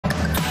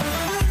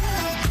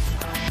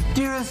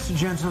Dearest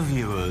gentle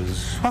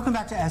viewers, welcome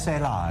back to SA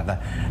Live.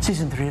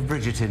 Season 3 of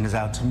Bridgerton is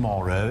out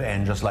tomorrow,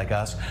 and just like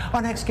us,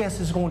 our next guest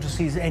is going to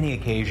seize any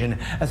occasion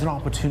as an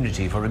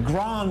opportunity for a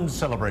grand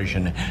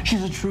celebration.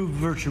 She's a true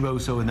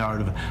virtuoso in the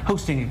art of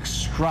hosting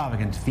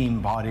extravagant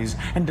theme parties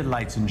and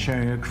delights in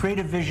sharing her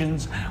creative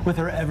visions with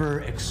her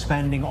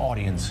ever-expanding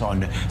audience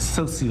on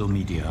social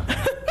media.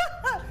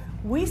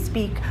 We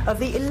speak of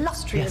the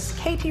illustrious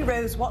Katie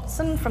Rose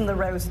Watson from the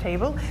Rose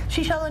Table.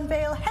 She shall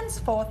unveil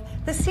henceforth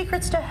the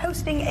secrets to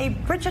hosting a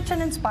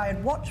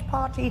Bridgerton-inspired watch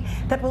party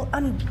that will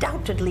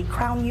undoubtedly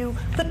crown you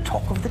the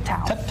talk of the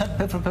town.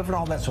 Put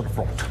all that sort of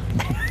rot.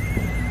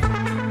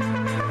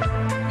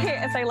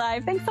 KSAT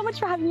Live. Thanks so much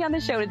for having me on the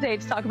show today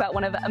to talk about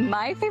one of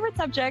my favorite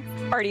subjects,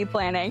 party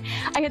planning.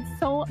 I had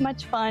so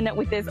much fun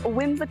with this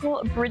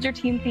whimsical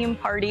Bridgerton theme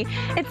party.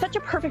 It's such a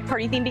perfect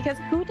party theme because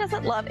who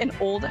doesn't love an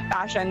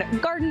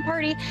old-fashioned garden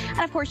party? And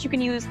of course, you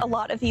can use a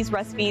lot of these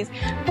recipes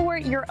for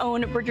your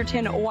own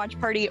Bridgerton watch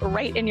party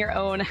right in your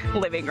own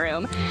living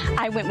room.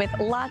 I went with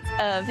lots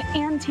of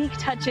antique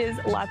touches,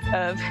 lots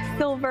of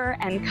silver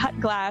and cut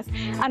glass,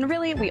 and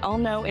really, we all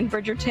know in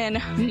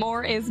Bridgerton,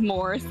 more is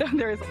more. So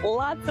there's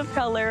lots of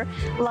color,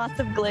 lots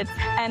of glitz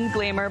and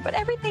glamour, but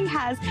everything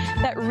has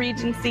that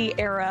Regency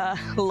era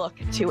look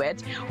to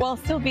it while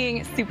still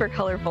being super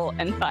colorful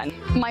and fun.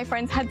 My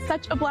friends had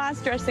such a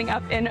blast dressing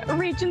up in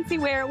Regency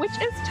wear, which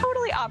is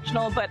totally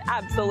optional but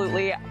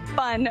absolutely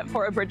fun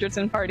for a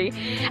Bridgerton party.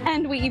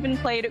 And we even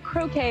played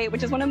croquet,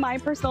 which is one of my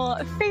personal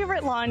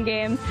favorite lawn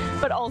games,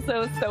 but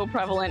also so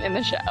prevalent in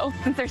the show.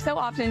 Since they're so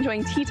often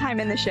enjoying tea time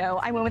in the show,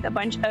 I went with a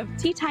bunch of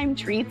tea time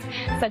treats,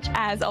 such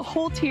as a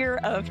whole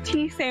tier of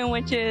tea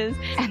sandwiches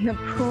and the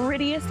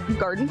prettiest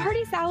garden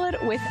party salad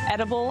with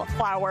edible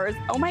flowers.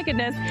 Oh my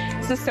goodness,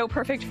 this is so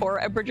perfect for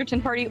a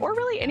Bridgerton party or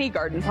really any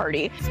garden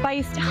party.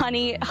 Spiced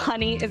honey.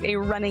 Honey is a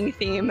running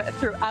theme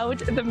throughout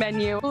the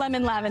menu.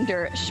 Lemon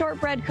lavender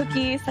shortbread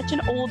cookie, such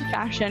an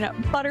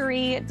old-fashioned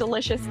buttery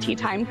delicious tea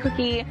time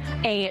cookie.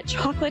 A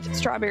chocolate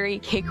strawberry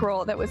cake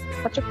roll that was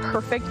such a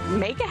perfect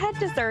make-ahead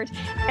dessert,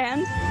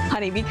 and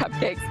honeybee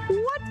cupcakes.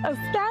 What a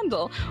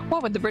scandal!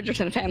 What would the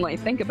Bridgerton family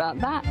think about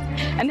that?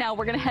 And now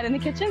we're gonna head in the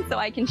kitchen so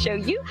I can show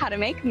you how to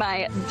make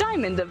my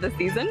diamond of the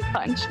season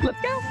punch.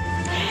 Let's go.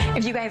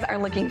 If you guys are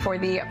looking for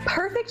the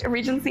perfect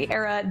Regency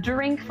era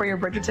drink for your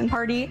Bridgerton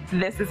party,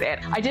 this is it.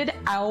 I did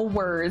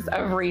hours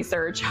of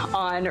research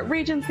on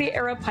Regency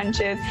era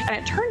punches, and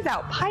it turns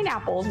out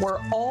pineapples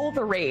were all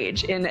the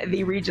rage in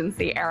the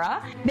Regency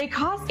era. They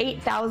cost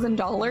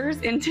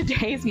 $8,000 in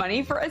today's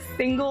money for a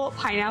single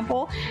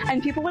pineapple,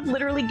 and people would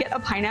literally get a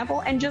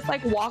pineapple and just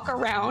like walk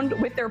around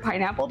with their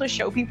pineapple to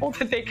show people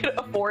that they could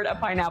afford a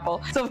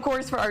pineapple. So of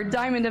course, for our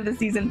diamond of the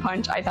season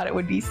punch, I thought it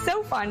would be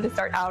so fun to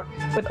start out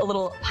with a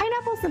little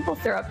pineapple simple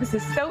syrup. This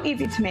is so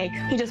easy to make.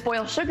 You just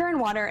boil sugar and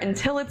water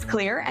until it's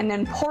clear, and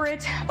then pour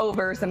it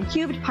over some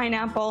cubed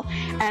pineapple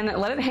and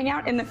let it hang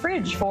out in the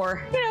fridge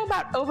for, you know,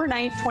 about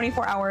overnight,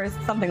 24 hours,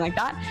 something like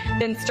that.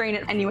 Then strain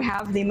it and you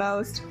have the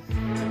most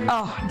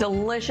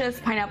delicious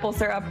pineapple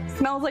syrup.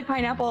 Smells like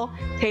pineapple,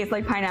 tastes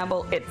like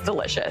pineapple, it's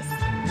delicious.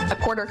 A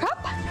quarter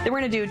cup. Then we're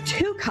gonna do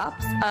 2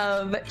 cups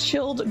of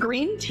chilled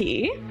green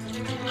tea.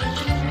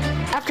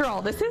 After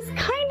all, this is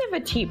kind of a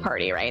tea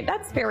party, right?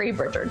 That's very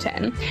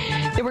Bridgerton.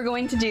 Then we're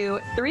going to do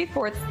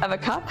 3/4 of a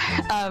cup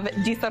of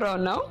Di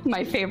Saronno,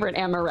 my favorite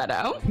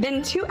amaretto.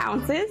 Then 2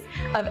 ounces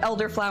of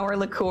elderflower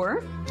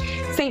liqueur.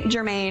 Saint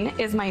Germain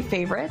is my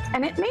favorite,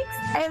 and it makes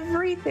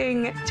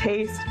everything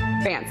taste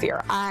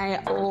fancier.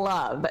 I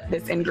love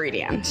this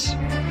ingredient.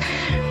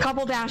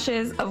 Couple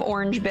dashes of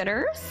orange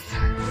bitters.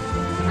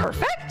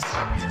 Perfect.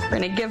 We're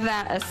gonna give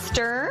that a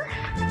stir.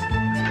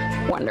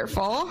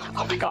 Wonderful.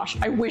 Oh my gosh,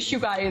 I wish you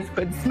guys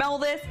could smell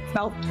this. It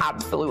smells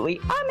absolutely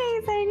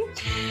amazing.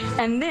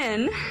 And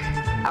then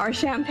our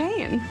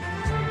champagne.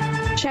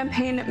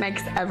 Champagne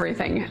makes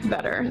everything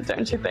better,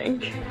 don't you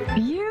think?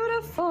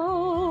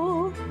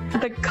 Beautiful.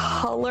 The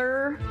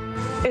color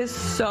is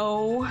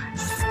so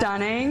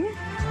stunning.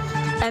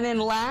 And then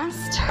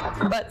last,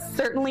 but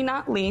certainly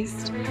not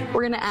least,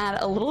 we're gonna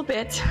add a little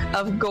bit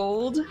of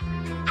gold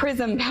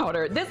prism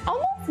powder. This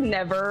almost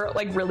never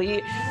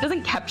really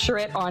doesn't capture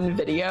it on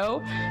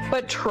video,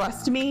 but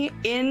trust me,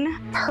 in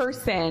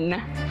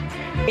person,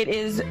 it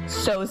is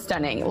so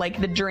stunning.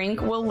 Like, the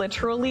drink will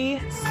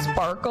literally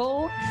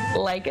sparkle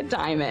like a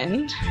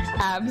diamond.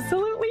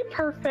 Absolutely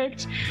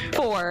perfect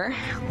for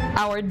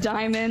our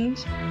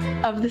diamond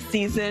of the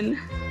season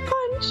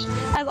punch.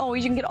 As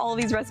always, you can get all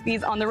of these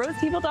recipes on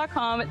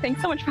therostetable.com.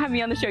 Thanks so much for having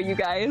me on the show, you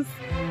guys.